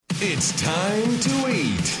It's time to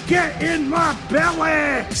eat. Get in my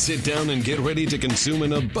belly! Sit down and get ready to consume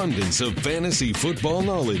an abundance of fantasy football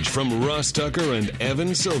knowledge from Ross Tucker and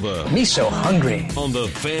Evan Silva. Me so hungry. On the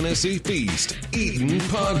Fantasy Feast Eatin'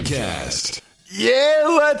 Podcast. Yeah,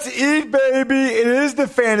 let's eat, baby. It is the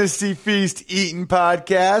Fantasy Feast Eatin'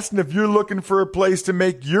 Podcast. And if you're looking for a place to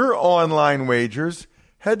make your online wagers,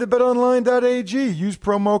 head to betonline.ag. Use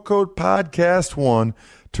promo code podcast1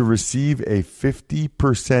 to receive a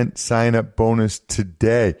 50% sign-up bonus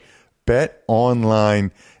today.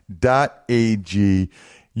 betonline.ag.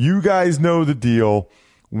 You guys know the deal.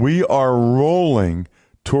 We are rolling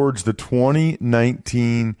towards the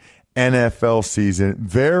 2019 NFL season.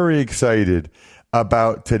 Very excited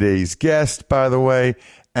about today's guest, by the way.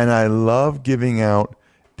 And I love giving out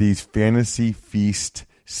these Fantasy Feast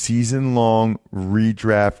season-long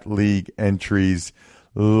redraft league entries.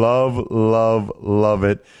 Love, love, love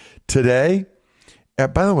it. Today,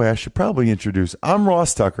 by the way, I should probably introduce, I'm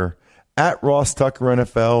Ross Tucker, at Ross Tucker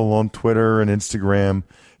NFL on Twitter and Instagram.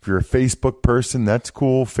 If you're a Facebook person, that's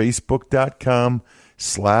cool.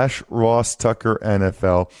 Facebook.com/Ross Tucker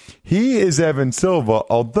NFL. He is Evan Silva,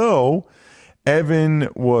 although Evan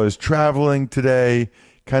was traveling today,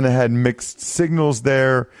 kind of had mixed signals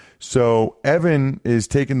there. So Evan is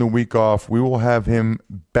taking the week off. We will have him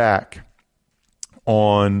back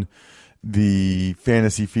on the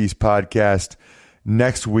Fantasy Feast podcast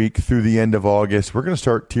next week through the end of August. We're going to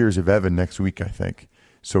start Tears of Evan next week, I think.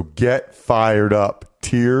 So get fired up.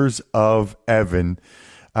 Tears of Evan.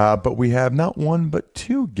 But we have not one but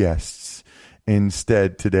two guests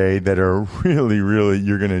instead today that are really, really,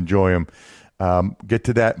 you're going to enjoy them. Get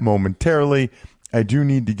to that momentarily. I do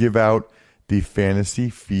need to give out the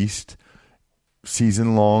Fantasy Feast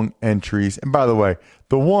season-long entries. And by the way,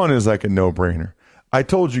 the one is like a no-brainer. I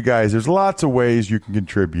told you guys there's lots of ways you can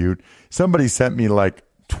contribute. Somebody sent me like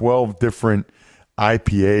 12 different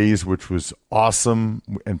IPAs, which was awesome,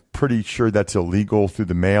 and pretty sure that's illegal through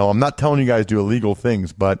the mail. I'm not telling you guys do illegal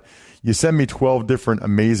things, but you send me 12 different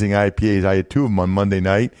amazing IPAs. I had two of them on Monday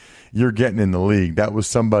night. You're getting in the league. That was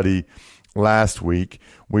somebody last week.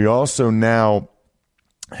 We also now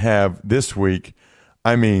have this week,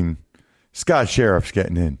 Scott Sheriff's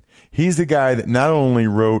getting in. He's the guy that not only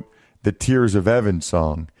wrote the Tears of Evan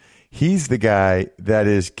song, he's the guy that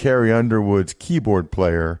is Carrie Underwood's keyboard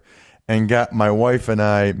player and got my wife and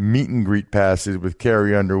I meet and greet passes with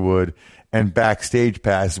Carrie Underwood and backstage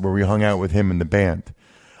passes where we hung out with him and the band.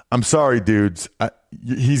 I'm sorry, dudes.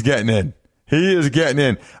 He's getting in. He is getting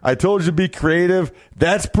in. I told you to be creative.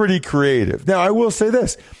 That's pretty creative. Now, I will say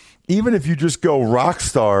this. Even if you just go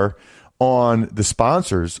Rockstar on the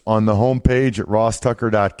sponsors on the homepage at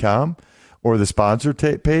rosstucker.com or the sponsor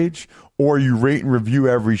page, or you rate and review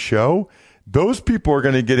every show, those people are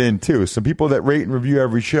going to get in too. Some people that rate and review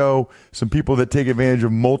every show, some people that take advantage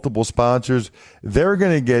of multiple sponsors, they're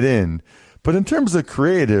going to get in. But in terms of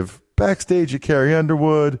creative, backstage at Carrie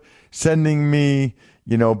Underwood, sending me,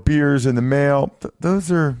 beers in the mail,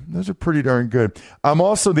 those are pretty darn good. I'm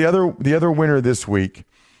also the other winner this week.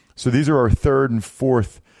 So these are our third and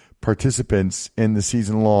fourth participants in the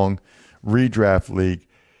season-long redraft league.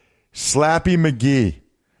 Slappy McGee.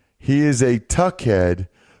 He is a tuckhead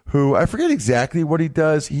who, I forget exactly what he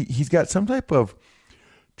does. He's got some type of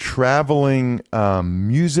traveling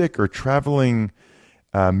music or traveling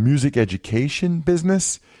music education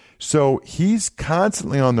business. So he's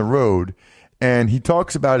constantly on the road, and he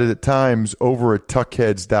talks about it at times over at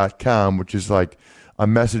tuckheads.com, which is like a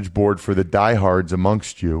message board for the diehards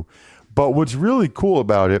amongst you. But what's really cool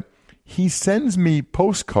about it, he sends me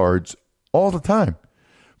postcards all the time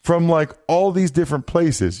from like all these different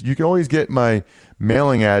places. You can always get my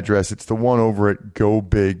mailing address. It's the one over at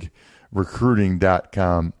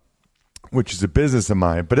gobigrecruiting.com, which is a business of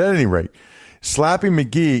mine. But at any rate, Slappy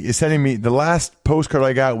McGee is sending me, the last postcard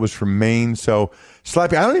I got was from Maine. So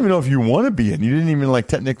Slappy, I don't even know if you want to be in. You didn't even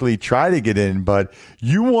technically try to get in, but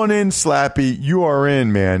you want in, Slappy. You are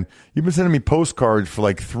in, man. You've been sending me postcards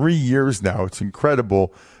for 3 years now. It's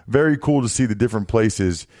incredible. Very cool to see the different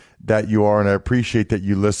places that you are, and I appreciate that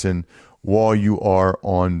you listen while you are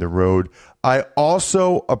on the road. I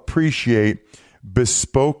also appreciate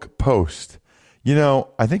Bespoke Post.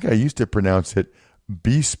 I think I used to pronounce it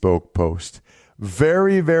Bespoke Post.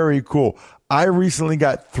 Very, very cool. I recently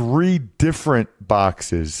got 3 different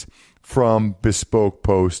boxes from Bespoke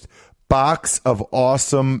Post.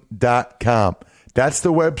 Boxofawesome.com. That's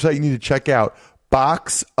the website you need to check out.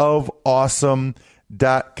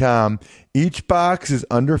 Boxofawesome.com. Each box is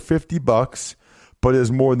under $50. but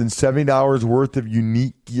there's more than $70 worth of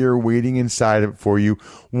unique gear waiting inside it for you.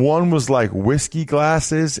 One was like whiskey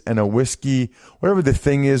glasses and a whiskey, whatever the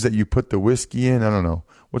thing is that you put the whiskey in. I don't know.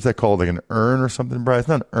 What's that called? Like an urn or something, Brian? It's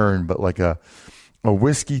not an urn, but like a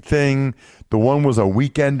whiskey thing. The one was a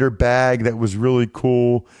weekender bag that was really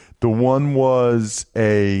cool. The one was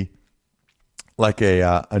a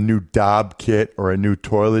new Dobb kit or a new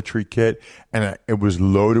toiletry kit, and it was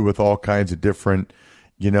loaded with all kinds of different,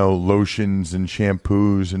 lotions and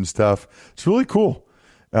shampoos and stuff. It's really cool.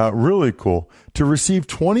 Really cool. To receive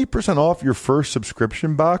 20% off your first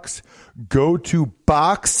subscription box, go to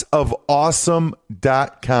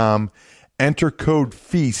boxofawesome.com, enter code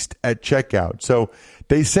FEAST at checkout. So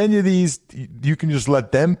they send you these. You can just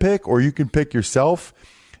let them pick, or you can pick yourself.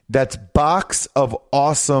 That's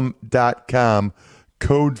boxofawesome.com,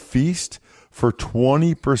 code FEAST for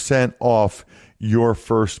 20% off your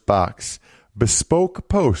first box. Bespoke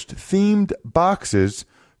post themed boxes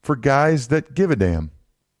for guys that give a damn.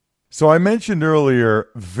 So I mentioned earlier,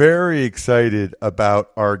 very excited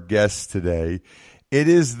about our guest today. It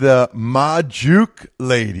is the Majuk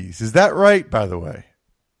ladies. Is that right, by the way?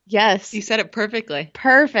 Yes. You said it perfectly.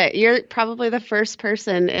 Perfect. You're probably the first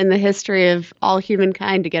person in the history of all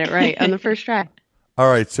humankind to get it right on the first try. All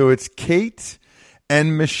right. So it's Kate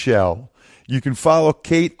and Michelle. You can follow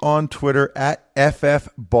Kate on Twitter at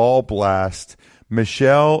FFBallBlast.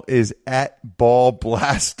 Michelle is at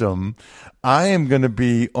BallBlastem. I am going to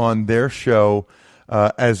be on their show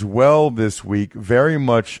as well this week. Very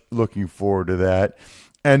much looking forward to that.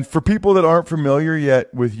 And for people that aren't familiar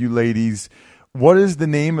yet with you ladies, what is the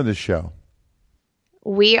name of the show?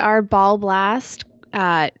 We are Ball Blast.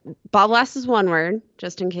 Ball Blast is one word,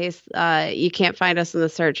 just in case you can't find us in the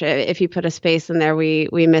search. If you put a space in there, we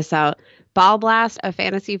miss out. Ball Blast, a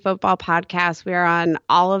fantasy football podcast. We are on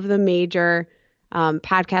all of the major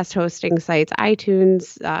podcast hosting sites,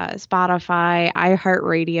 iTunes, Spotify,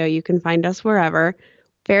 iHeartRadio. You can find us wherever.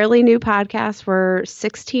 Fairly new podcast. We're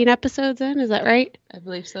 16 episodes in. Is that right? I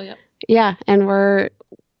believe so, yep. Yeah, and we're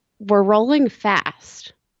rolling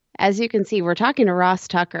fast. As you can see, we're talking to Ross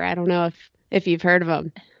Tucker. I don't know if you've heard of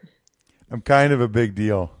him. I'm kind of a big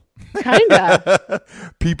deal. Kind of.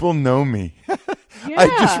 People know me. Yeah. I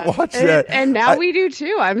just watched that. And now we do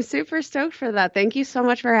too. I'm super stoked for that. Thank you so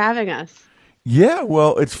much for having us. Yeah,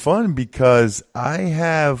 well, it's fun because I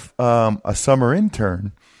have a summer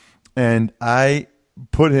intern, and I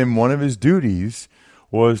put him, one of his duties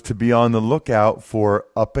was to be on the lookout for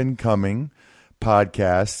up-and-coming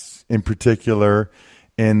podcasts, in particular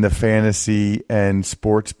in the fantasy and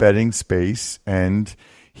sports betting space. And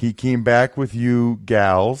he came back with you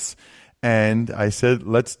gals, and I said,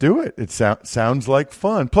 let's do it. It sounds like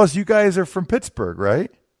fun. Plus, you guys are from Pittsburgh,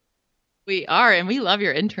 right? We are, and we love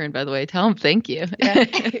your intern, by the way. Tell him thank you.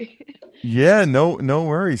 Yeah, no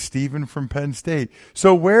worries. Steven from Penn State.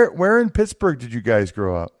 So where in Pittsburgh did you guys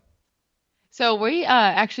grow up? So we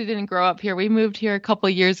actually didn't grow up here. We moved here a couple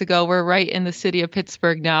of years ago. We're right in the city of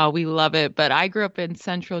Pittsburgh now. We love it. But I grew up in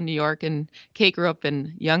central New York, and Kate grew up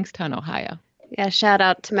in Youngstown, Ohio. Yeah, shout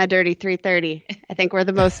out to my dirty 330. I think we're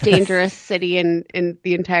the most dangerous city in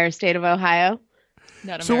the entire state of Ohio.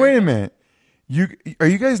 So wait a minute. Are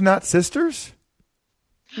you guys not sisters?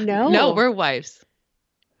 No, we're wives.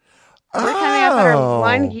 We're coming up on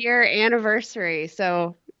our 1-year anniversary,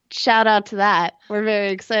 so shout out to that. We're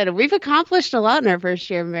very excited. We've accomplished a lot in our first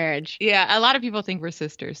year of marriage. Yeah, a lot of people think we're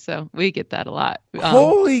sisters, so we get that a lot.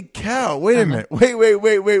 Holy cow. Wait a minute.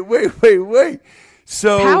 Wait.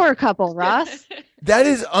 So power couple, Ross. That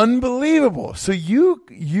is unbelievable. So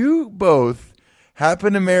you both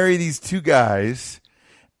happen to marry these two guys,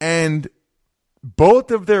 and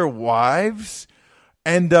both of their wives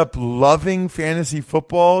end up loving fantasy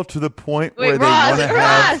football to the point where they want to have...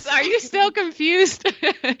 Ross, are you still confused?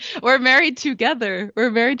 We're married together. We're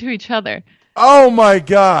married to each other. Oh my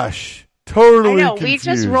gosh. Totally I know, confused.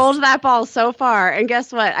 we just rolled that ball so far. And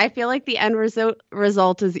guess what? I feel like the end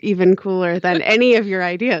result is even cooler than any of your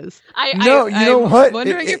ideas. You know what? I'm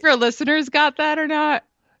wondering if your listeners got that or not.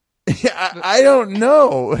 Yeah, I don't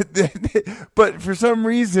know. But for some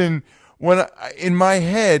reason, in my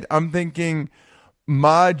head, I'm thinking...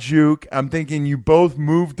 Majuk, I'm thinking you both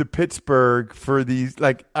moved to Pittsburgh for these.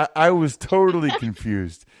 Like, I was totally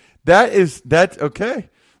confused. That's okay.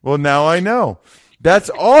 Well, now I know. That's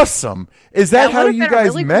awesome. Is that how you guys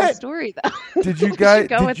really met? Cool story, though. Did you guys?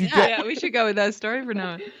 Yeah, we should go with that story for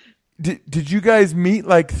now. Did you guys meet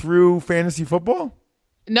like through fantasy football?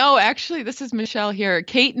 No, actually, this is Michelle here.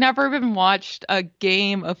 Kate never even watched a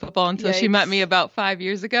game of football until she met me about 5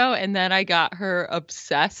 years ago. And then I got her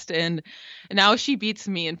obsessed. And now she beats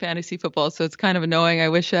me in fantasy football. So it's kind of annoying. I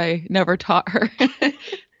wish I never taught her.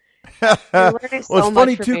 Well, it's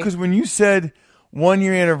funny, too, because when you said 1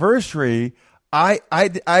 year anniversary, I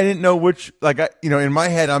didn't know which, in my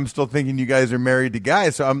head, I'm still thinking you guys are married to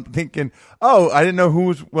guys. So I'm thinking, I didn't know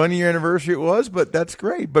whose 1 year anniversary it was, but that's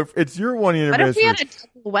great. But it's your 1 year anniversary. What if we had a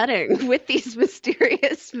double wedding with these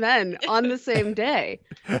mysterious men on the same day?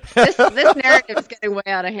 This narrative is getting way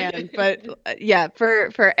out of hand. But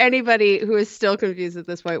for anybody who is still confused at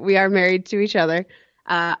this point, we are married to each other.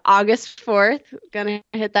 August 4th, gonna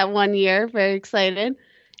hit that 1 year. Very excited.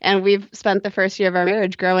 And we've spent the first year of our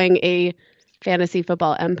marriage growing a fantasy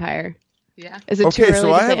football empire. Yeah. Is it too early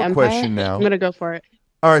so I to have say a empire? question now. I'm going to go for it.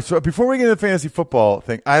 All right. So before we get into the fantasy football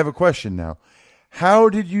thing, I have a question now. How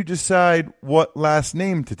did you decide what last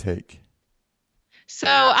name to take? So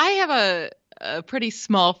I have a pretty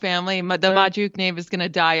small family. The Majuk name is going to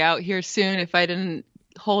die out here soon if I didn't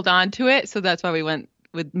hold on to it. So that's why we went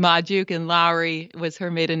with Majuk, and Lowry was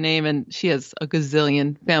her maiden name, and she has a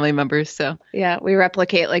gazillion family members. So yeah, we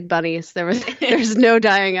replicate like bunnies. There's no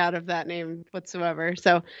dying out of that name whatsoever.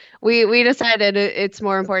 So we decided it's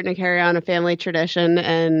more important to carry on a family tradition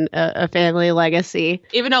and a family legacy.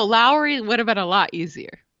 Even though Lowry would have been a lot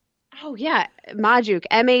easier. Oh yeah, Majuk,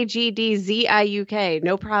 Magdziuk,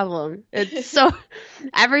 no problem. It's so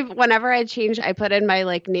whenever I put in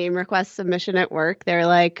my name request submission at work, they're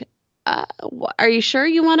like, are you sure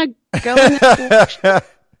you want to go in this direction? I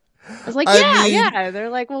was like, yeah. They're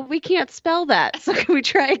like, well, we can't spell that, so can we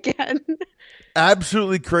try again?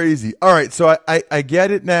 Absolutely crazy. All right, so I get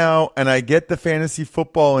it now, and I get the fantasy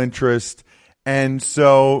football interest. And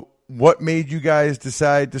so what made you guys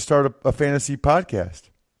decide to start a fantasy podcast?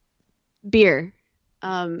 Beer.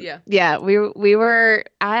 Yeah, we were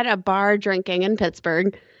at a bar drinking in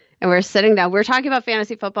Pittsburgh. And we're sitting down. We're talking about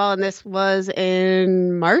fantasy football, and this was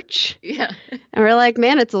in March. Yeah. And we're like,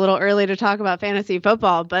 man, it's a little early to talk about fantasy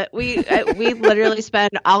football. But we literally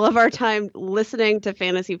spend all of our time listening to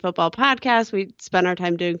fantasy football podcasts. We spent our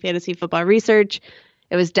time doing fantasy football research.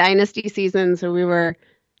 It was dynasty season, so we were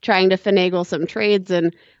trying to finagle some trades.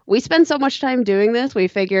 And we spend so much time doing this, we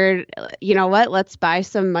figured, you know what, let's buy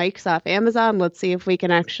some mics off Amazon. Let's see if we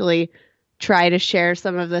can actually try to share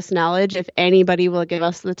some of this knowledge if anybody will give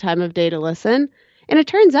us the time of day to listen. And it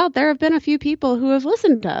turns out there have been a few people who have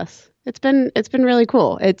listened to us. It's been really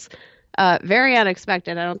cool. It's very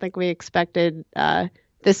unexpected. I don't think we expected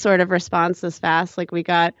this sort of response this fast. We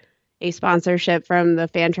got a sponsorship from the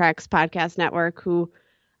Fantrax Podcast Network, who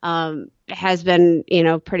has been,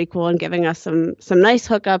 pretty cool and giving us some nice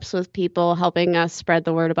hookups with people, helping us spread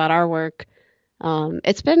the word about our work.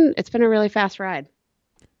 It's been a really fast ride.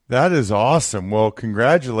 That is awesome. Well,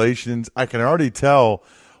 congratulations. I can already tell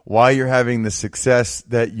why you're having the success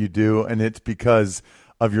that you do, and it's because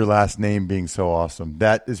of your last name being so awesome.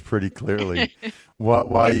 That is pretty clearly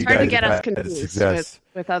why you guys to get have us had confused success.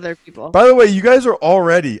 with other people. By the way, you guys are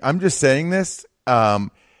already, I'm just saying this,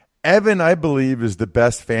 Evan, I believe, is the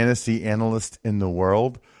best fantasy analyst in the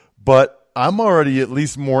world, but I'm already at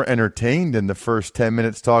least more entertained in the first 10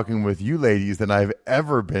 minutes talking with you ladies than I've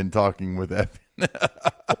ever been talking with Evan.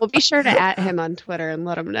 We'll be sure to @ him on Twitter and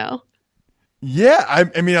let him know. Yeah,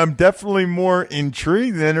 I mean, I'm definitely more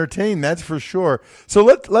intrigued and entertained, that's for sure. So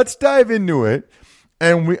let's dive into it.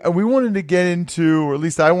 And we wanted to get into, or at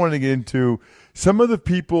least I wanted to get into, some of the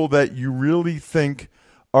people that you really think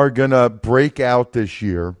are going to break out this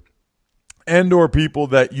year, and or people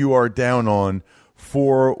that you are down on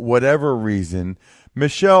for whatever reason.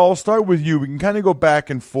 Michelle, I'll start with you. We can kind of go back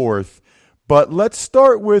and forth. But let's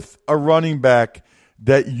start with a running back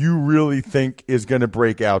that you really think is going to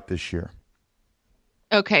break out this year.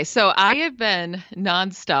 Okay, so I have been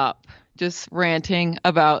nonstop just ranting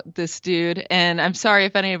about this dude. And I'm sorry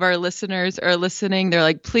if any of our listeners are listening. They're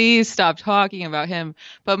like, please stop talking about him.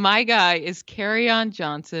 But my guy is Kerryon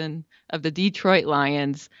Johnson of the Detroit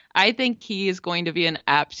Lions. I think he is going to be an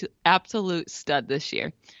absolute stud this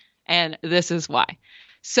year. And this is why.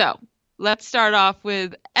 So let's start off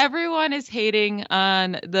with everyone is hating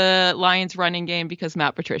on the Lions running game because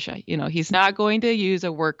Matt Patricia, he's not going to use a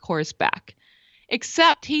workhorse back,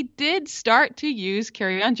 except he did start to use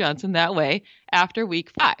Kerryon Johnson that way after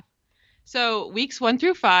week 5. So weeks 1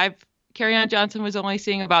 through 5, Kerryon Johnson was only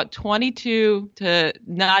seeing about 22 to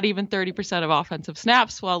not even 30% of offensive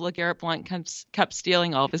snaps while LeGarrette Blount kept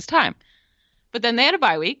stealing all of his time. But then they had a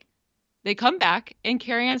bye week. They come back, and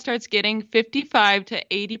Kerryon starts getting 55 to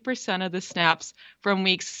 80% of the snaps from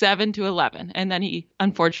weeks 7 to 11. And then he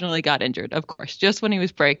unfortunately got injured, of course, just when he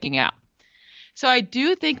was breaking out. So I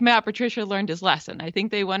do think Matt Patricia learned his lesson. I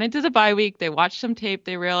think they went into the bye week, they watched some tape,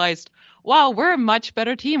 they realized, wow, we're a much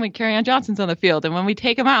better team when Kerryon Johnson's on the field. And when we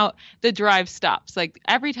take him out, the drive stops. Like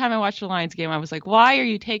every time I watched the Lions game, I was like, why are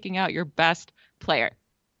you taking out your best player?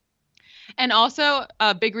 And also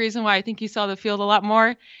a big reason why I think he saw the field a lot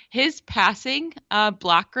more, his passing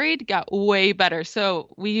block grade got way better.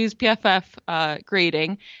 So we use PFF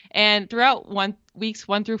grading, and throughout weeks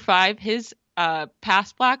 1 through 5, his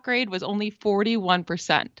pass block grade was only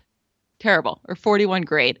 41%. Terrible, or 41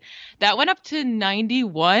 grade. That went up to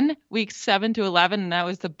 91 weeks 7 to 11, and that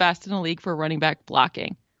was the best in the league for running back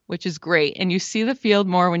blocking, which is great. And you see the field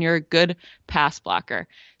more when you're a good pass blocker.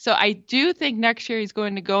 So I do think next year he's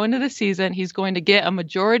going to go into the season. He's going to get a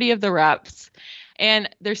majority of the reps. And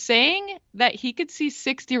they're saying that he could see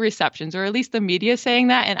 60 receptions, or at least the media is saying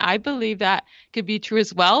that. And I believe that could be true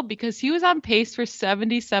as well, because he was on pace for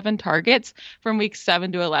 77 targets from week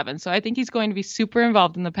 7 to 11. So I think he's going to be super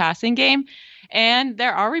involved in the passing game. And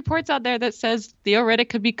there are reports out there that says Theo Riddick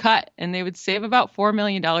could be cut, and they would save about $4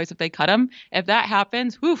 million if they cut him. If that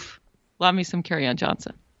happens, love me some Kerryon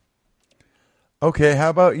Johnson. Okay,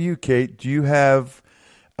 how about you, Kate? Do you have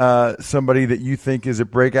somebody that you think is a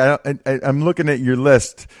breakout? I'm looking at your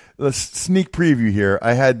list. Let's sneak preview here.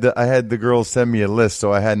 I had the girls send me a list,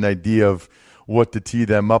 so I had an idea of what to tee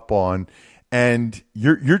them up on. And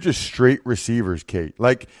you're just straight receivers, Kate.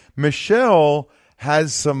 Like Michelle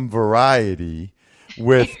has some variety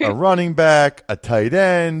with a running back, a tight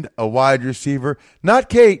end, a wide receiver. Not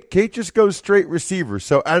Kate. Kate just goes straight receiver.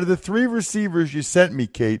 So out of the 3 receivers you sent me,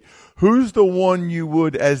 Kate, who's the one you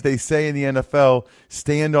would, as they say in the NFL,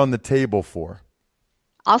 stand on the table for?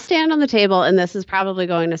 I'll stand on the table, and this is probably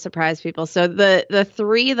going to surprise people. So the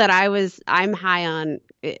 3 that I'm high on,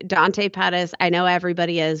 Dante Pettis, I know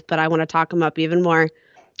everybody is, but I want to talk him up even more.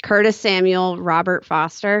 Curtis Samuel, Robert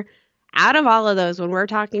Foster. Out of all of those, when we're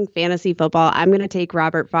talking fantasy football, I'm going to take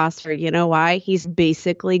Robert Foster. You know why? He's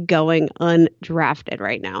basically going undrafted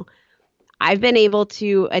right now. I've been able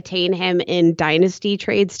to attain him in dynasty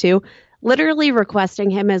trades too, literally requesting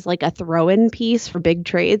him as like a throw-in piece for big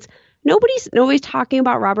trades. Nobody's talking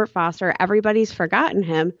about Robert Foster. Everybody's forgotten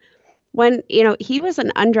him when, he was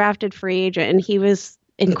an undrafted free agent, and he was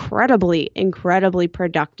incredibly, incredibly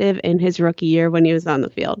productive in his rookie year when he was on the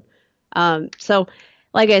field. So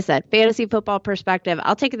like I said, fantasy football perspective,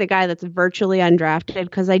 I'll take the guy that's virtually undrafted,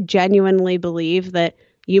 because I genuinely believe that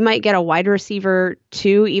you might get a wide receiver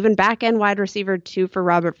 2, even back end wide receiver 2 for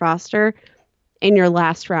Robert Foster in your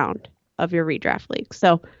last round of your redraft league.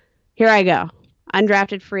 So here I go.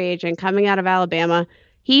 Undrafted free agent coming out of Alabama.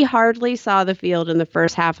 He hardly saw the field in the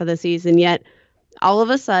first half of the season, yet all of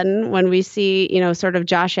a sudden when we see, sort of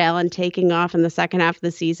Josh Allen taking off in the second half of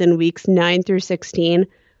the season, weeks 9 through 16,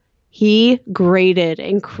 he graded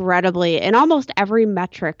incredibly in almost every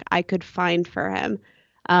metric I could find for him.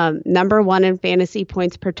 Number 1 in fantasy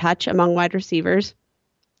points per touch among wide receivers.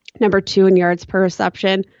 Number 2 in yards per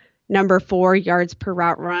reception. Number 4 yards per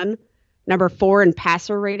route run. Number 4 in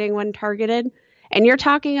passer rating when targeted. And you're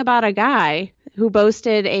talking about a guy who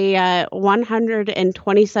boasted a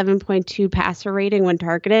 127.2 passer rating when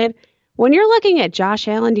targeted. When you're looking at Josh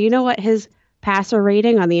Allen, do you know what his passer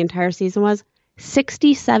rating on the entire season was?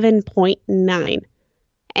 67.9.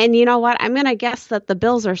 And you know what? I'm going to guess that the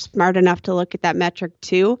Bills are smart enough to look at that metric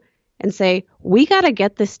too and say, we got to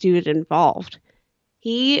get this dude involved.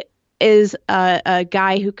 He is a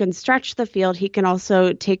guy who can stretch the field. He can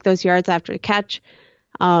also take those yards after the catch.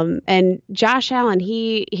 And Josh Allen,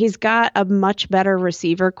 he's got a much better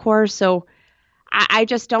receiver core. So I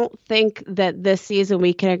just don't think that this season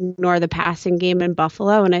we can ignore the passing game in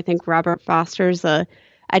Buffalo. And I think Robert Foster's a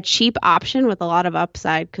cheap option with a lot of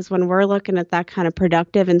upside, because when we're looking at that kind of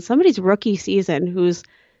productive in somebody's rookie season who's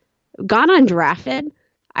gone undrafted,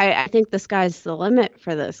 I think the sky's the limit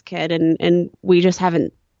for this kid, and we just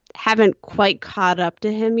haven't quite caught up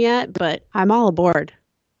to him yet, but I'm all aboard.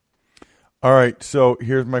 All right, so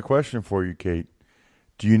here's my question for you, Kate.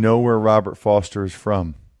 Do you know where Robert Foster is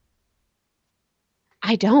from?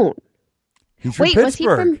 I don't. He's from Pittsburgh. Was he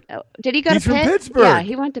from? Did he go to Pitt? He's from Pittsburgh. Yeah,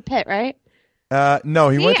 he went to Pitt, right? No,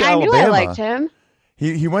 he went to Alabama. I knew I liked him.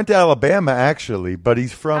 He went to Alabama, actually, but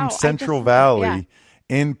he's from Central Valley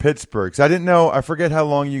in Pittsburgh. So I didn't know. I forget how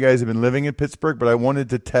long you guys have been living in Pittsburgh, but I wanted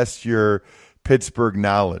to test your Pittsburgh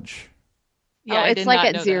knowledge. Yeah, it's like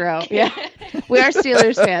at 0. Yeah, we are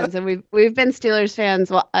Steelers fans, and we've been Steelers fans.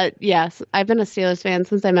 Well, yes, I've been a Steelers fan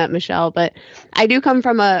since I met Michelle, but I do come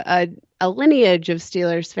from a a lineage of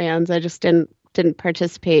Steelers fans. I just didn't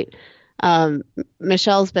participate.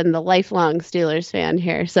 Michelle's been the lifelong Steelers fan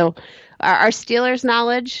here, so our Steelers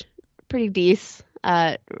knowledge pretty decent.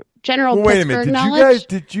 General Well, wait Pittsburgh a minute. knowledge.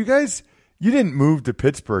 You didn't move to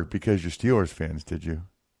Pittsburgh because you're Steelers fans, did you?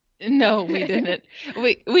 No, we didn't.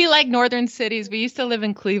 We like northern cities. We used to live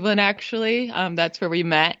in Cleveland, actually. That's where we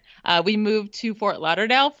met. We moved to Fort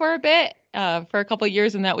Lauderdale for a bit, for a couple of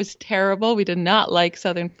years, and that was terrible. We did not like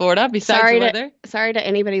Southern Florida, besides the weather. Sorry to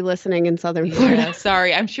anybody listening in Southern Florida. Yeah,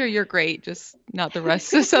 sorry. I'm sure you're great, just not the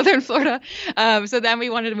rest of Southern Florida. So then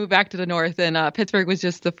we wanted to move back to the north, and Pittsburgh was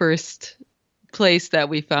just the first place that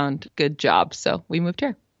we found good jobs. So we moved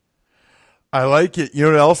here. I like it. You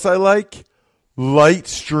know what else I like?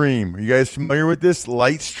 Lightstream. Are you guys familiar with this?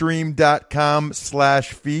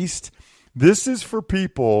 Lightstream.com/feast. This is for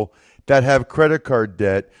people that have credit card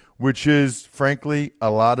debt, which is, frankly, a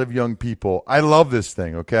lot of young people. I love this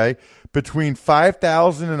thing, okay? Between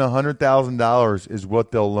 $5,000 and $100,000 is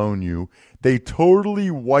what they'll loan you. They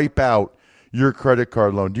totally wipe out your credit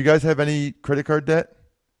card loan. Do you guys have any credit card debt?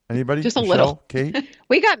 Anybody? Just a Michelle? little. Kate?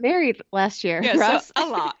 We got married last year, Yes, Russ. a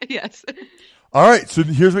lot. Yes. All right, so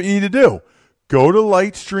here's what you need to do. Go to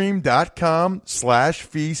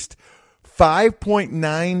lightstream.com/feast,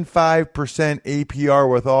 5.95% APR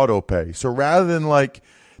with autopay. So rather than like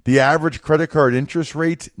the average credit card interest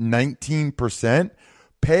rate, 19%,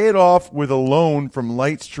 pay it off with a loan from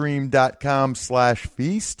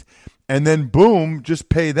lightstream.com/feast, and then boom, just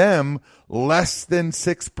pay them less than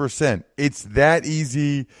 6%. It's that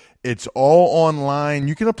easy. It's all online.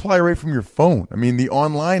 You can apply right from your phone. I mean, the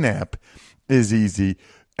online app is easy.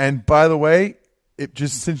 And by the way,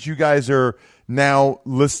 since you guys are now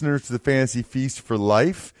listeners to the Fantasy Feast for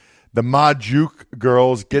life, the Majuk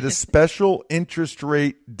girls get a special interest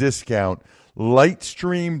rate discount.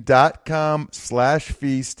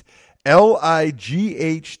 Lightstream.com/feast,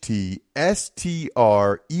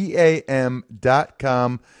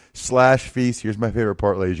 lightstream.com/feast. Here's my favorite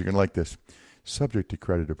part, ladies. You're going to like this. Subject to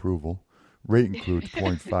credit approval. Rate includes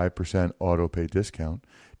 0.5% auto pay discount.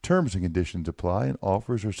 Terms and conditions apply, and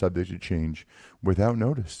offers are subject to change without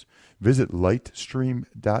notice. Visit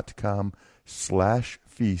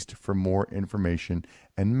lightstream.com/feast for more information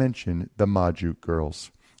and mention the Majuk girls.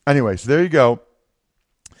 Anyway, so there you go.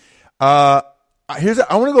 I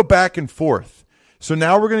want to go back and forth. So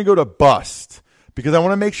now we're going to go to bust because I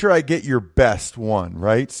want to make sure I get your best one,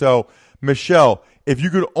 right? So, Michelle, if you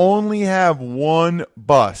could only have one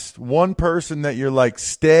bust, one person that you're like,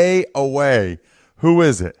 stay away, who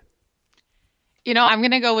is it? You know, I'm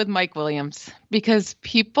going to go with Mike Williams because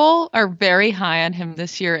people are very high on him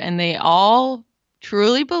this year, and they all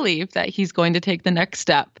truly believe that he's going to take the next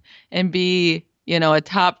step and be, a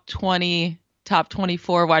top 20, top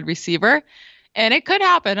 24 wide receiver. And it could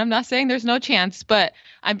happen. I'm not saying there's no chance, but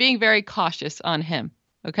I'm being very cautious on him.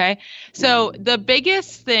 Okay. So the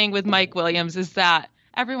biggest thing with Mike Williams is that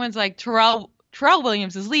everyone's like, Terrell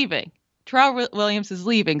Williams is leaving. Terrell Williams is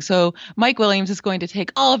leaving. So Mike Williams is going to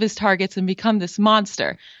take all of his targets and become this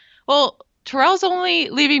monster. Well, Terrell's only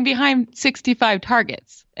leaving behind 65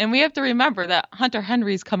 targets. And we have to remember that Hunter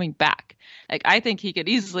Henry is coming back. Like, I think he could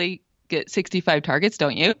easily get 65 targets,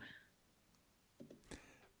 don't you?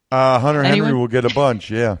 Hunter Henry will get a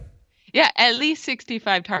bunch, yeah. Yeah, at least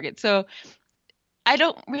 65 targets. So I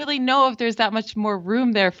don't really know if there's that much more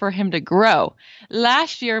room there for him to grow.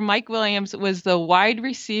 Last year, Mike Williams was the wide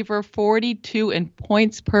receiver 42 in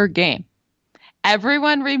points per game.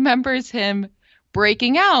 Everyone remembers him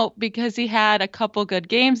breaking out because he had a couple good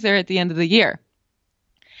games there at the end of the year.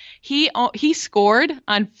 He scored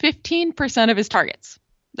on 15% of his targets.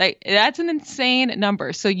 Like, that's an insane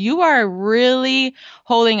number. So you are really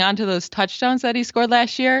holding on to those touchdowns that he scored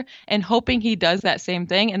last year and hoping he does that same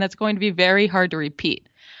thing. And that's going to be very hard to repeat.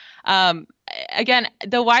 Again,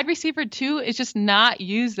 the wide receiver 2 is just not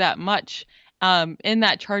used that much in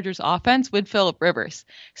that Chargers offense with Phillip Rivers,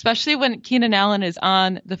 especially when Keenan Allen is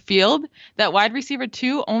on the field. That wide receiver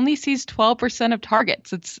 2 only sees 12% of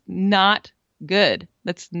targets. It's not good.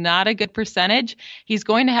 That's not a good percentage. He's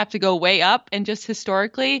going to have to go way up. And just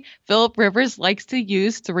historically, Phillip Rivers likes to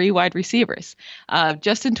use 3 wide receivers.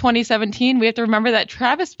 Just in 2017, we have to remember that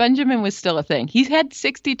Travis Benjamin was still a thing. He's had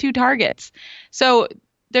 62 targets. So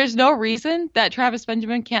there's no reason that Travis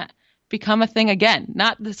Benjamin can't become a thing again.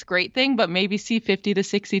 Not this great thing, but maybe see 50 to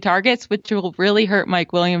 60 targets, which will really hurt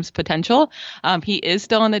Mike Williams' potential. He is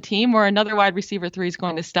still on the team where another wide receiver 3 is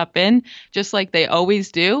going to step in, just like they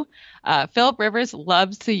always do. Phillip Rivers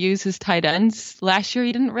loves to use his tight ends. Last year,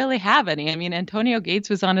 he didn't really have any. I mean, Antonio Gates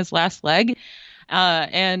was on his last leg,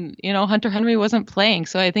 and Hunter Henry wasn't playing.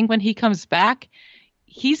 So I think when he comes back,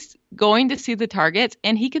 he's going to see the targets,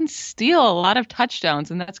 and he can steal a lot of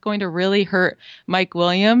touchdowns, and that's going to really hurt Mike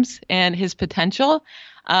Williams and his potential.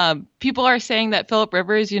 People are saying that Phillip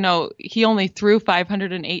Rivers, he only threw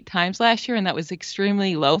 508 times last year, and that was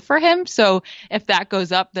extremely low for him. So if that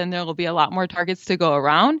goes up, then there will be a lot more targets to go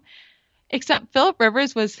around. Except Phillip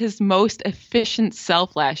Rivers was his most efficient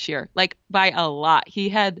self last year, like by a lot. He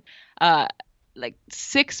had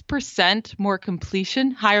 6% more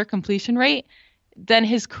higher completion rate than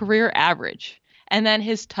his career average. And then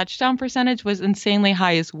his touchdown percentage was insanely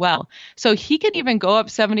high as well. So he could even go up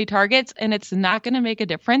 70 targets, and it's not going to make a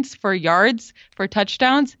difference for yards, for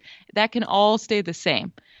touchdowns. That can all stay the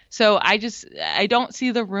same. So I don't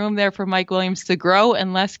see the room there for Mike Williams to grow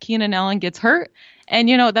unless Keenan Allen gets hurt. And,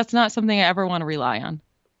 that's not something I ever want to rely on.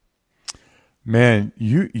 Man,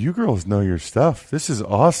 you girls know your stuff. This is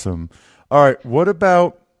awesome. All right, what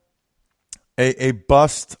about a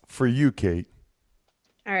bust for you, Kate?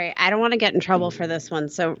 All right, I don't want to get in trouble for this one.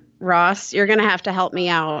 So, Ross, you're going to have to help me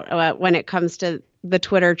out when it comes to the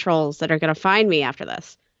Twitter trolls that are going to find me after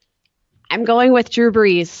this. I'm going with Drew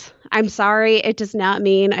Brees. I'm sorry. It does not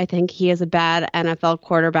mean I think he is a bad NFL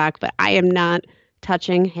quarterback, but I am not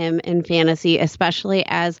touching him in fantasy, especially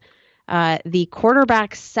as the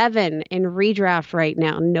quarterback 7 in redraft right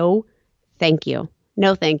now. No, thank you.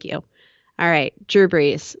 No, thank you. All right, Drew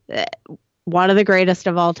Brees, one of the greatest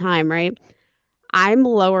of all time, right? I'm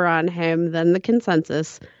lower on him than the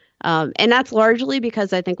consensus. And that's largely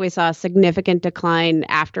because I think we saw a significant decline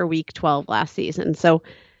after week 12 last season. So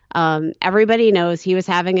everybody knows he was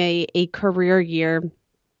having a career year.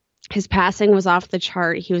 His passing was off the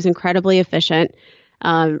chart. He was incredibly efficient,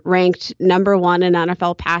 ranked number 1 in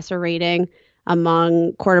NFL passer rating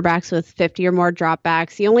among quarterbacks with 50 or more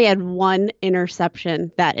dropbacks. He only had 1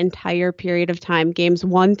 interception that entire period of time, games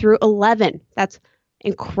 1 through 11. That's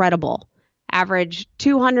incredible. Averaged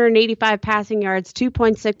 285 passing yards,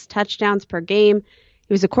 2.6 touchdowns per game.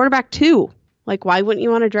 He was a quarterback 2. Like, why wouldn't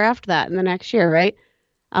you want to draft that in the next year, right?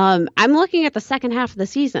 I'm looking at the second half of the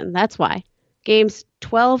season. That's why. Games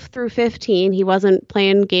 12 through 15, he wasn't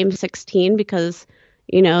playing game 16 because,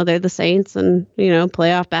 they're the Saints and,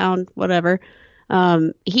 playoff bound, whatever.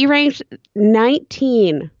 He ranked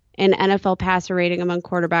 19 in NFL passer rating among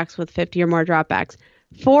quarterbacks with 50 or more dropbacks.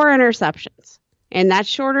 4 interceptions in that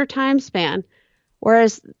shorter time span,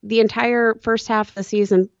 whereas the entire first half of the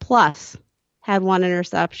season plus had 1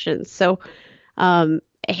 interception. So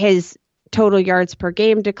his total yards per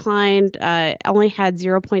game declined, only had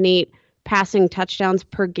 0.8 passing touchdowns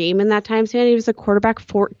per game in that time span. He was a quarterback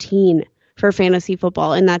 14 for fantasy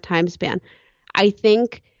football in that time span. I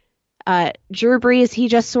think Drew Brees, he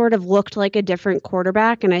just sort of looked like a different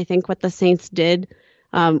quarterback, and I think what the Saints did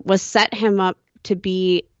was set him up to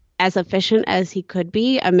be as efficient as he could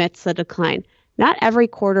be amidst the decline. Not every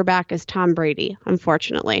quarterback is Tom Brady,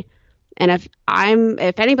 unfortunately. And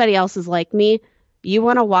if anybody else is like me, you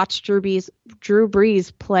want to watch Drew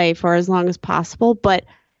Brees play for as long as possible. But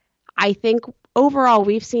I think overall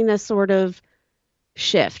we've seen this sort of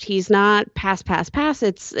shift. He's not pass.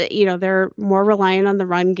 It's, they're more reliant on the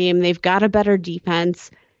run game. They've got a better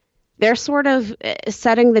defense. They're sort of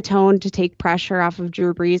setting the tone to take pressure off of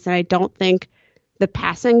Drew Brees. And I don't think the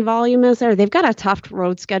passing volume is there. They've got a tough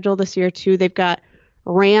road schedule this year, too. They've got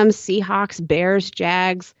Rams, Seahawks, Bears,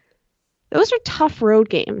 Jags. Those are tough road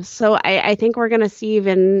games. So I think we're going to see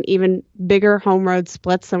even bigger home road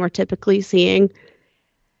splits than we're typically seeing.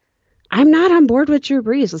 I'm not on board with Drew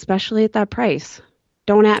Brees, especially at that price.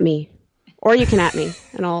 Don't at me. Or you can at me,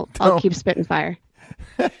 and I'll keep spitting fire.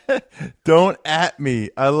 Don't at me.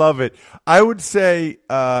 I love it. I would say,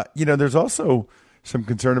 there's also some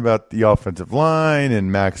concern about the offensive line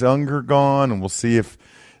and Max Unger gone, and we'll see if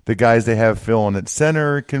the guys they have filling at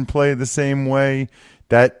center can play the same way.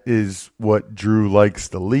 That is what Drew likes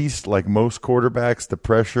the least, like most quarterbacks, the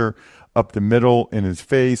pressure up the middle in his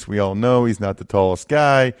face. We all know he's not the tallest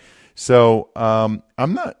guy. So I'm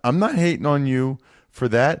not hating on you for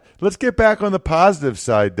that. Let's get back on the positive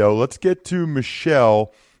side, though. Let's get to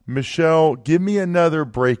Michelle. Michelle, give me another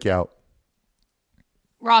breakout.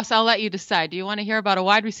 Ross, I'll let you decide. Do you want to hear about a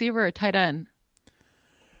wide receiver or a tight end?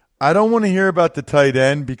 I don't want to hear about the tight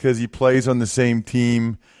end because he plays on the same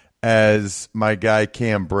team as my guy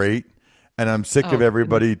Cam Brate, and I'm sick of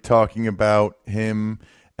everybody talking about him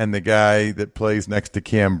and the guy that plays next to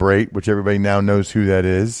Cam Brate, which everybody now knows who that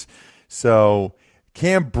is. So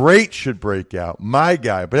Cam Brate should break out, my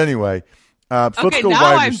guy. But anyway, so let's go now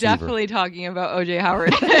wide I'm receiver. Definitely talking about O.J.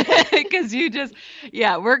 Howard because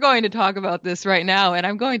we're going to talk about this right now, and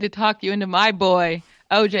I'm going to talk you into my boy,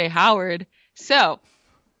 O.J. Howard. So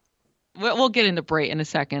we'll get into Brait in a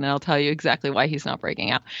second, and I'll tell you exactly why he's not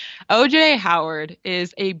breaking out. OJ Howard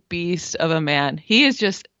is a beast of a man. He is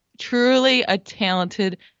just truly a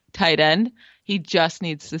talented tight end. He just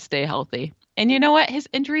needs to stay healthy. And you know what? His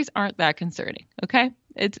injuries aren't that concerning, okay?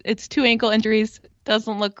 It's 2 ankle injuries.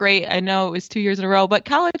 Doesn't look great. I know it was 2 years in a row, but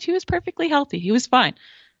college, he was perfectly healthy. He was fine.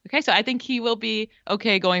 Okay, so I think he will be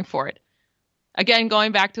okay going forward. Again,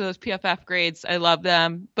 going back to those PFF grades, I love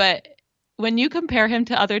them. But when you compare him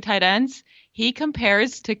to other tight ends, he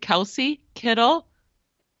compares to Kelsey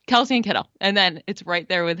and Kittle. And then it's right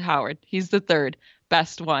there with Howard. He's the third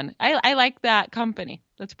best one. I like that company.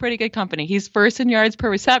 That's pretty good company. He's first in yards per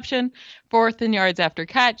reception, fourth in yards after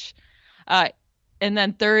catch, and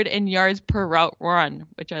then third in yards per route run,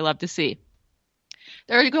 which I love to see.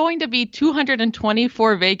 There are going to be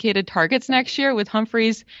 224 vacated targets next year with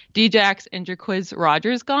Humphreys, Djax, and Jacquizz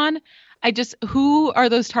Rodgers gone. Who are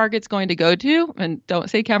those targets going to go to? And don't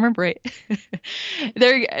say Cameron Brate.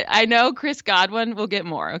 I know Chris Godwin will get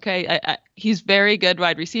more. Okay. He's very good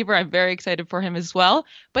wide receiver. I'm very excited for him as well,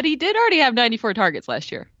 but he did already have 94 targets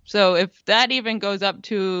last year. So if that even goes up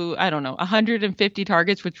to, 150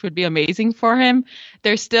 targets, which would be amazing for him,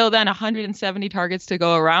 there's still then 170 targets to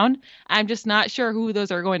go around. I'm just not sure who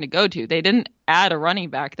those are going to go to. They didn't add a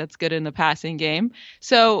running back that's good in the passing game.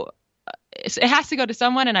 So it has to go to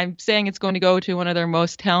someone, and I'm saying it's going to go to one of their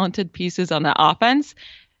most talented pieces on the offense,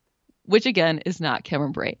 which again is not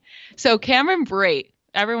Cameron Brate. So Cameron Brate,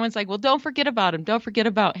 everyone's like, well, don't forget about him. Don't forget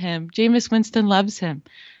about him. Jameis Winston loves him.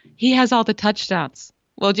 He has all the touchdowns.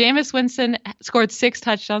 Well, Jameis Winston scored 6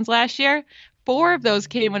 touchdowns last year. 4 of those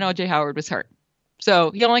came when OJ Howard was hurt.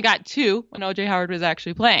 So he only got 2 when OJ Howard was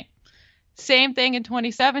actually playing. Same thing in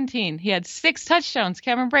 2017. He had 6 touchdowns.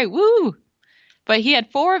 Cameron Brate, woo! But he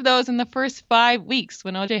had 4 of those in the first 5 weeks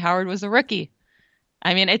when OJ Howard was a rookie.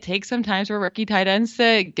 I mean, it takes some time for rookie tight ends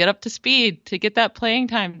to get up to speed, to get that playing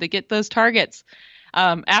time, to get those targets.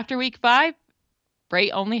 After week 5, Brate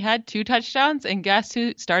only had 2 touchdowns, and guess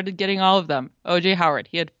who started getting all of them? OJ Howard.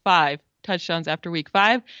 He had 5 touchdowns after week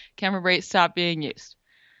 5. Cameron Brate stopped being used.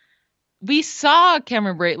 We saw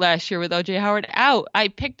Cameron Brate last year with OJ Howard out. I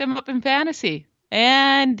picked him up in fantasy.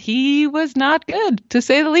 And he was not good, to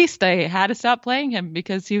say the least. I had to stop playing him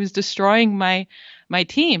because he was destroying my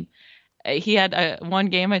team. He had one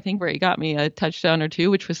game, I think, where he got me a touchdown or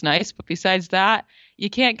 2, which was nice. But besides that, you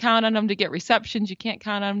can't count on him to get receptions. You can't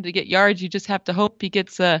count on him to get yards. You just have to hope he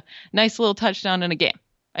gets a nice little touchdown in a game.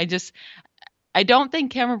 I don't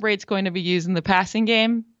think Cameron Brate's going to be used in the passing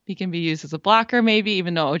game. He can be used as a blocker, maybe,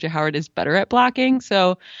 even though OJ Howard is better at blocking.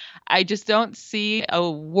 So I just don't see a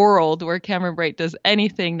world where Cameron Brate does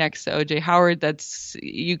anything next to OJ Howard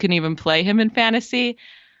you can even play him in fantasy.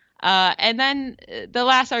 And then the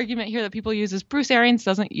last argument here that people use is Bruce Arians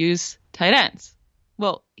doesn't use tight ends.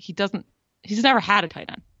 Well, he's never had a tight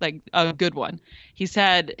end, like a good one. He's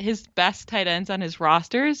had his best tight ends on his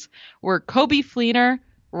rosters were Kobe Fleener,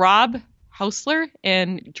 Rob Hausler,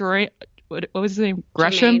 and what was his name?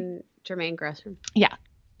 Gresham? Jermaine Gresham. Yeah.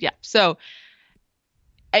 So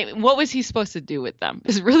what was he supposed to do with them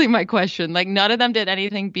is really my question. Like, none of them did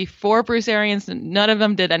anything before Bruce Arians. None of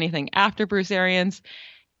them did anything after Bruce Arians.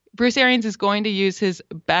 Bruce Arians is going to use his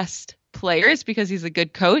best players because he's a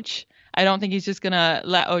good coach. I don't think he's just going to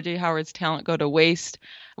let OJ Howard's talent go to waste.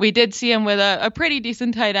 We did see him with a pretty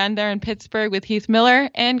decent tight end there in Pittsburgh with Heath Miller.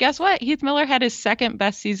 And guess what? Heath Miller had his second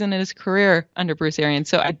best season in his career under Bruce Arians.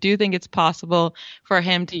 So I do think it's possible for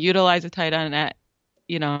him to utilize a tight end at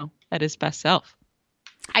his best self.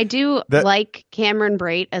 I do like Cameron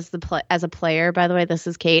Brate as a player. By the way, this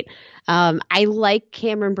is Kate. I like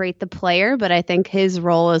Cameron Brate, the player, but I think his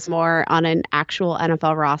role is more on an actual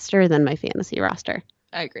NFL roster than my fantasy roster.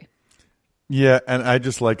 I agree. Yeah, and I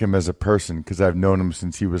just like him as a person because I've known him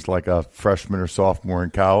since he was like a freshman or sophomore in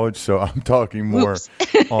college. So I'm talking more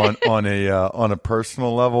on a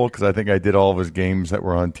personal level because I think I did all of his games that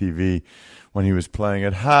were on TV when he was playing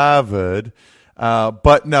at Harvard.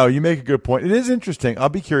 But no, you make a good point. It is interesting. I'll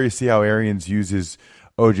be curious to see how Arians uses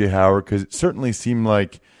OJ Howard because it certainly seemed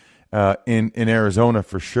like in Arizona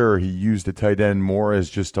for sure he used the tight end more as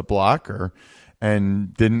just a blocker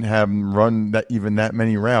and didn't have him run that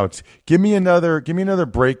many routes. Give me another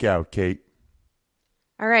breakout, Kate.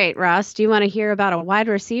 All right, Ross, do you want to hear about a wide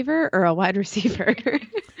receiver or a wide receiver?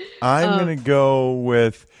 I'm going to go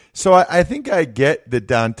with – so I think I get the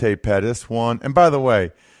Dante Pettis one. And by the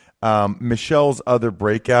way, Michelle's other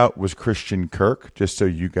breakout was Christian Kirk, just so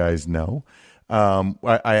you guys know. I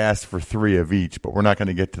asked for 3 of each, but we're not going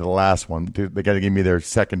to get to the last one. They got to give me their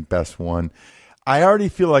second best one. I already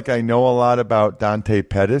feel like I know a lot about Dante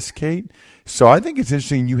Pettis, Kate. So I think it's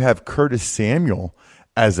interesting you have Curtis Samuel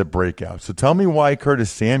as a breakout. So tell me why Curtis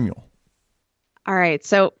Samuel. All right.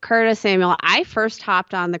 So Curtis Samuel, I first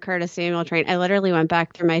hopped on the Curtis Samuel train. I literally went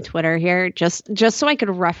back through my Twitter here just so I could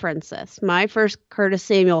reference this. My first Curtis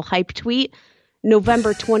Samuel hype tweet,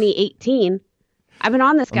 November 2018. I've been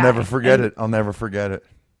on this guy. I'll never forget it. I'll never forget it.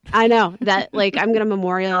 I know that, like, I'm going to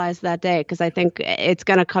memorialize that day because I think it's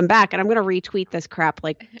going to come back, and I'm going to retweet this crap,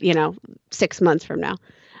 6 months from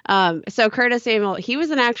now. So Curtis Samuel, he was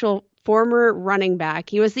an actual former running back.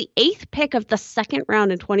 He was the 8th pick of the second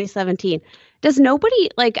round in 2017. Does nobody,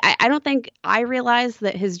 I don't think I realized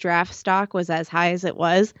that his draft stock was as high as it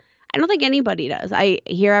was. I don't think anybody does. I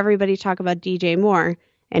hear everybody talk about DJ Moore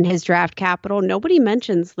and his draft capital. Nobody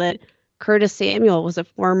mentions that Curtis Samuel was a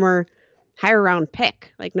former higher round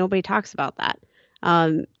pick. Nobody talks about that.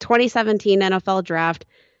 2017 NFL draft.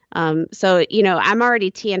 So, I'm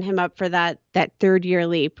already teeing him up for that third year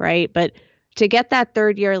leap, right? But to get that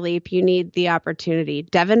third year leap, you need the opportunity.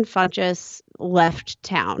 Devin Funchess left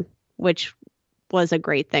town, which was a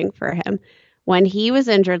great thing for him. When he was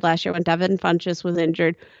injured last year, when Devin Funchess was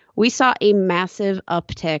injured, we saw a massive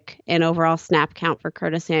uptick in overall snap count for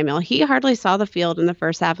Curtis Samuel. He hardly saw the field in the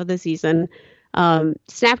first half of the season.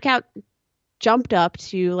 Snap count jumped up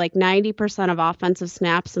to 90% of offensive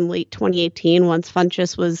snaps in late 2018 once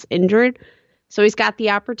Funchess was injured. So he's got the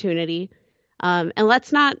opportunity. And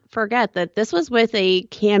let's not forget that this was with a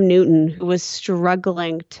Cam Newton who was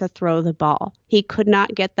struggling to throw the ball. He could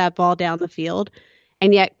not get that ball down the field.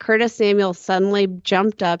 And yet Curtis Samuel suddenly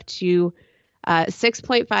jumped up to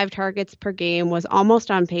 6.5 targets per game, was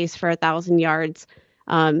almost on pace for 1,000 yards,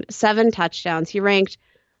 7 touchdowns. He ranked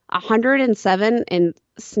 107 in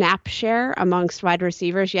snap share amongst wide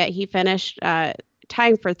receivers, yet he finished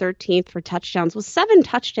tying for 13th for touchdowns with 7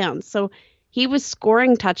 touchdowns. So he was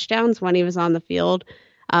scoring touchdowns when he was on the field.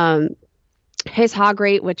 His hog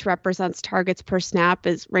rate, which represents targets per snap,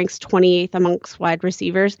 ranks 28th amongst wide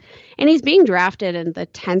receivers, and he's being drafted in the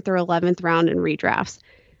 10th or 11th round in redrafts.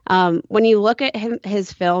 When you look at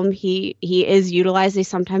his film, he is utilized. They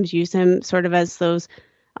sometimes use him sort of as those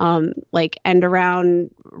end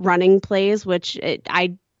around running plays, which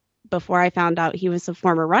before I found out he was a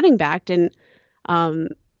former running back, didn't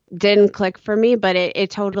click for me, but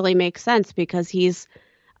it totally makes sense because he's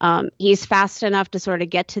fast enough to sort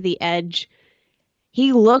of get to the edge.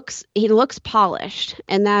 He looks polished,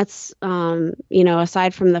 and that's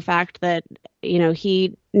aside from the fact that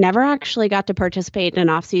he never actually got to participate in an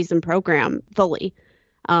off-season program fully.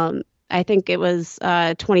 I think it was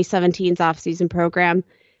 2017's off-season program.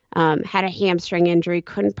 Had a hamstring injury,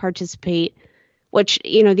 couldn't participate, which,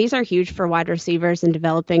 these are huge for wide receivers in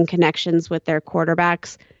developing connections with their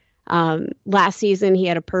quarterbacks. Last season, he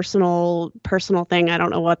had a personal thing. I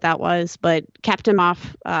don't know what that was, but kept him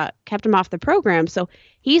off the program. So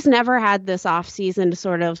he's never had this off season to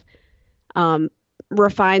sort of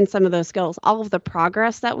refine some of those skills. All of the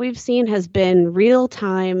progress that we've seen has been real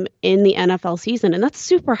time in the NFL season. And that's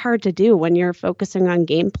super hard to do when you're focusing on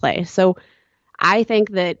gameplay. So I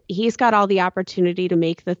think that he's got all the opportunity to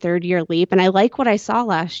make the third year leap. And I like what I saw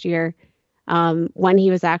last year when he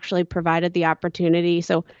was actually provided the opportunity.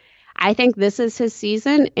 So I think this is his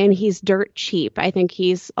season, and he's dirt cheap. I think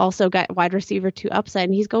he's also got wide receiver 2 upside,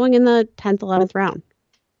 and he's going in the 10th, 11th round.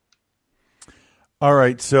 All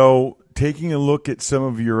right, so taking a look at some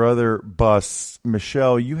of your other busts,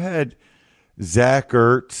 Michelle, you had Zach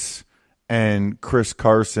Ertz and Chris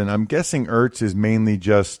Carson. I'm guessing Ertz is mainly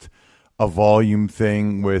just a volume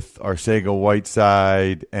thing with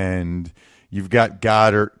Arcega-Whiteside, and you've got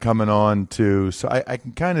Goddard coming on too. So I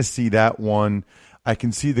can kind of see that one. I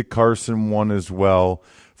can see the Carson one as well.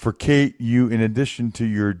 For Kate, you, in addition to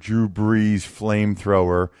your Drew Brees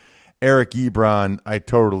flamethrower, Eric Ebron, I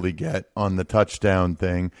totally get on the touchdown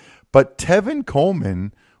thing. But Tevin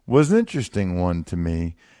Coleman was an interesting one to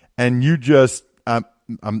me. And you just, I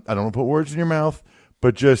don't want to put words in your mouth,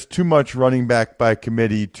 but just too much running back by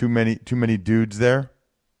committee, too many dudes there.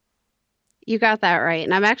 You got that right.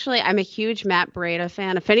 And I'm a huge Matt Breida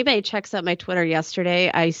fan. If anybody checks out my Twitter yesterday,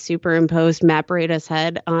 I superimposed Matt Breida's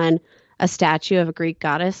head on a statue of a Greek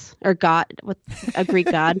goddess or with a Greek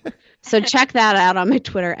god. So check that out on my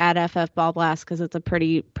Twitter at FFBallBlast because it's a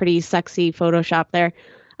pretty sexy Photoshop there.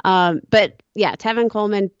 But yeah, Tevin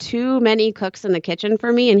Coleman, too many cooks in the kitchen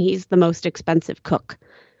for me, and he's the most expensive cook.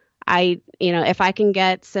 If I can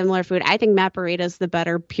get similar food, I think Matt Breida's the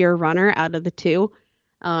better pure runner out of the two.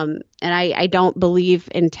 And I don't believe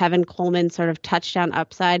in Tevin Coleman's sort of touchdown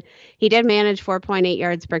upside. He did manage 4.8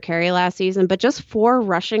 yards per carry last season, but just 4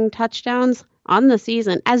 rushing touchdowns on the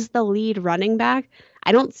season as the lead running back.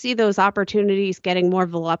 I don't see those opportunities getting more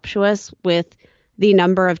voluptuous with the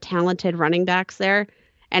number of talented running backs there.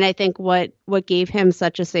 And I think what gave him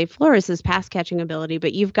such a safe floor is his pass catching ability.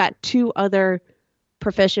 But you've got two other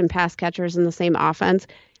proficient pass catchers in the same offense.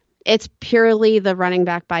 It's purely the running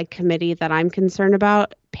back by committee that I'm concerned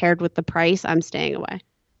about. Paired with the price, I'm staying away.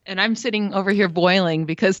 And I'm sitting over here boiling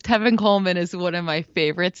because Tevin Coleman is one of my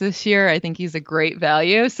favorites this year. I think he's a great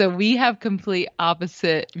value. So we have complete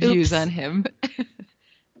opposite views on him.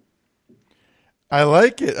 I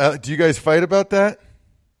like it. Do you guys fight about that?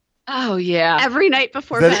 Oh, yeah. Every night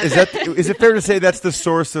before bed. Is it fair to say that's the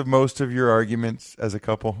source of most of your arguments as a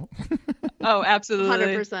couple? Oh,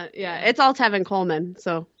 absolutely. 100%. Yeah. It's all Tevin Coleman.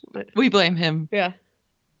 So we blame him. Yeah.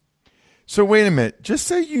 So wait a minute. Just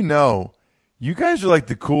so you know, you guys are like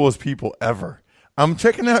the coolest people ever. I'm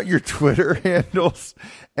checking out your Twitter handles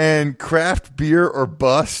and craft beer or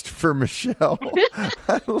bust for Michelle.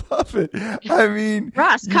 I love it. I mean,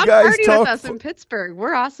 Ross, come party with us in Pittsburgh.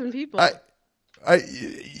 We're awesome people.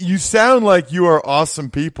 You sound like you are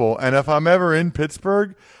awesome people. And if I'm ever in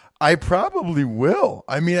Pittsburgh, I probably will.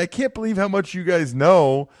 I mean, I can't believe how much you guys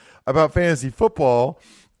know about fantasy football.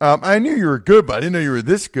 I knew you were good, but I didn't know you were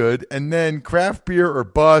this good. And then craft beer or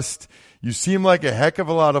bust. You seem like a heck of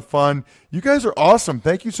a lot of fun. You guys are awesome.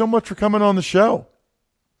 Thank you so much for coming on the show.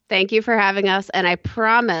 Thank you for having us. And I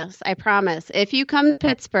promise, if you come to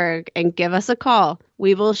Pittsburgh and give us a call,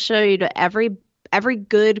 we will show you to every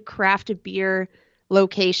good craft beer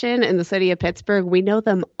location in the city of Pittsburgh. We know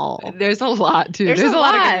them all. There's a lot, too. There's a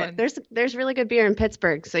lot. Of good ones. There's really good beer in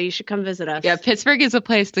Pittsburgh, so you should come visit us. Yeah, Pittsburgh is a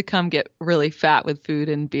place to come get really fat with food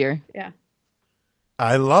and beer. Yeah.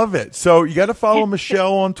 I love it. So you got to follow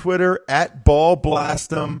Michelle on Twitter at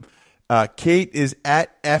BallBlastem. Kate is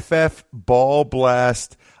at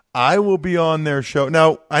FFBallBlast. I will be on their show.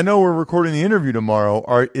 Now, I know we're recording the interview tomorrow.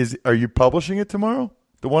 Are you publishing it tomorrow?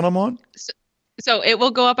 The one I'm on? So it will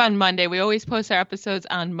go up on Monday. We always post our episodes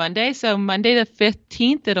on Monday. So Monday the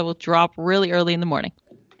 15th, it will drop really early in the morning.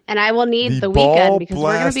 And I will need the weekend because Ball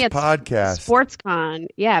we're going to be at podcast. SportsCon.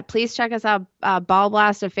 Yeah, please check us out. Ball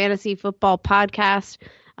Blast, a fantasy football podcast.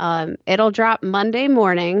 It'll drop Monday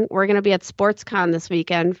morning. We're going to be at SportsCon this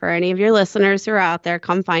weekend. For any of your listeners who are out there,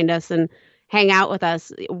 come find us and hang out with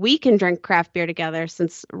us. We can drink craft beer together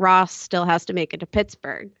since Ross still has to make it to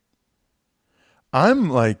Pittsburgh. I'm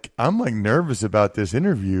like nervous about this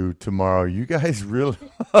interview tomorrow. You guys really,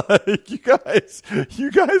 you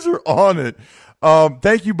guys are on it.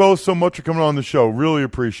 Thank you both so much for coming on the show. Really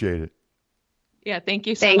appreciate it. Yeah, thank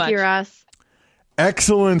you so much. Thank you, Ross.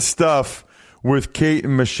 Excellent stuff with Kate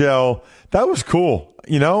and Michelle. That was cool.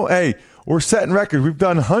 You know, hey, we're setting records. We've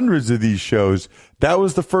done hundreds of these shows. That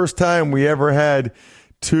was the first time we ever had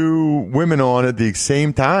two women on at the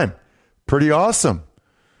same time. Pretty awesome.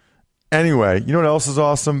 Anyway, you know what else is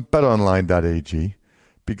awesome? BetOnline.ag,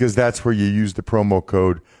 because that's where you use the promo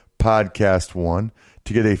code podcast1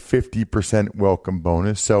 to get a 50% welcome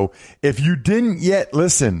bonus. So if you didn't yet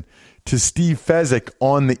listen to Steve Fezzik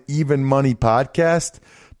on the Even Money podcast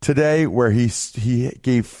today, where he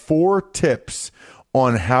gave 4 tips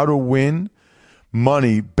on how to win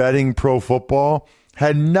money betting pro football,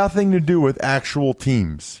 had nothing to do with actual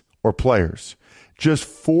teams or players. Just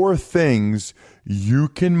 4 things you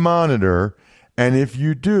can monitor, and if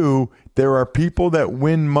you do, there are people that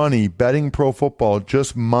win money betting pro football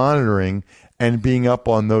just monitoring and being up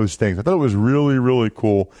on those things. I thought it was really, really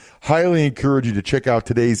cool. Highly encourage you to check out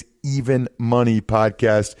today's Even Money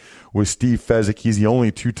podcast with Steve Fezzik. He's the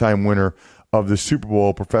only 2-time winner of the Super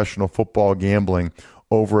Bowl professional football gambling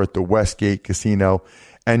over at the Westgate Casino.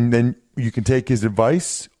 And then you can take his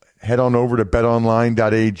advice, head on over to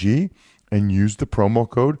betonline.ag and use the promo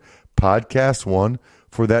code podcast1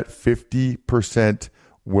 for that 50%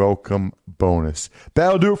 welcome bonus.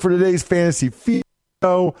 That'll do it for today's Fantasy Feast.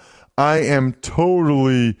 I am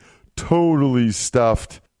totally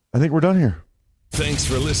stuffed. I think we're done here. Thanks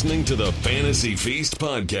for listening to the Fantasy Feast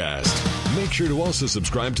podcast. Make sure to also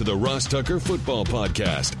subscribe to the Ross Tucker Football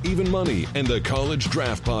Podcast, Even Money, and the College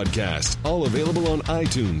Draft Podcast, all available on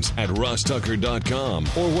iTunes at rosstucker.com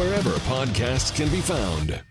or wherever podcasts can be found.